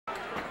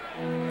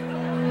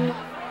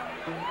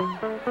So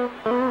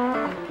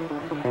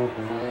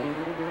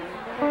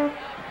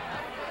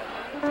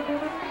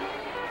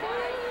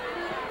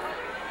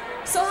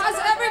how's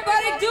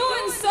everybody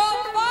doing so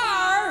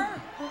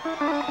far?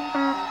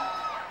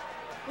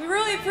 We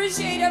really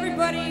appreciate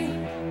everybody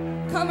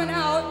coming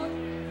out,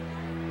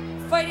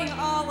 fighting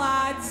all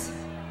odds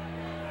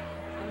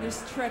in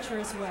this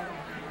treacherous weather.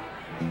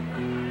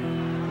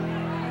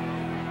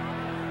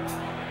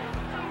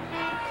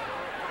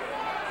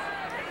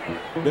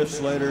 Biff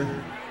Slater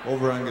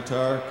over on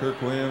guitar,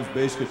 Kirk Williams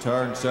bass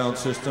guitar and sound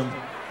system,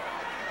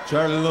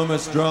 Charlie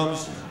Loomis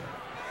drums,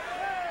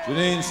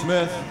 Janine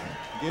Smith,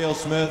 Gail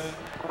Smith,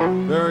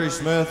 Barry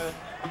Smith,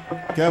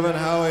 Kevin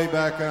Howie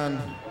back on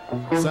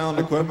sound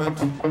equipment.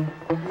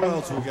 Who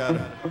else we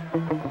got?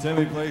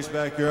 Timmy Place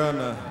back here on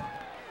the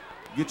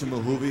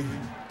Gitchamahoobie.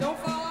 Don't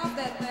fall off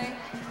that thing.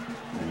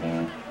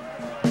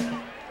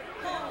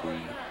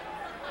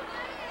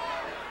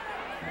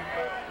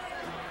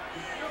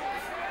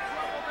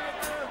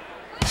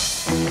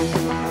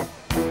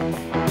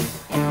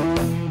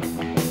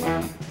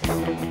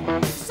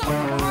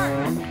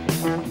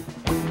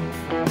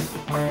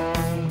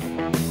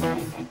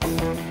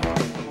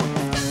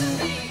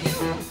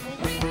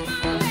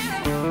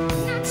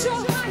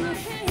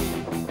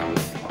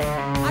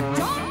 I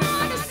don't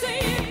mind to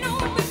say no,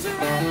 Mr.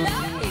 I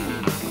love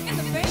you. And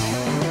the baby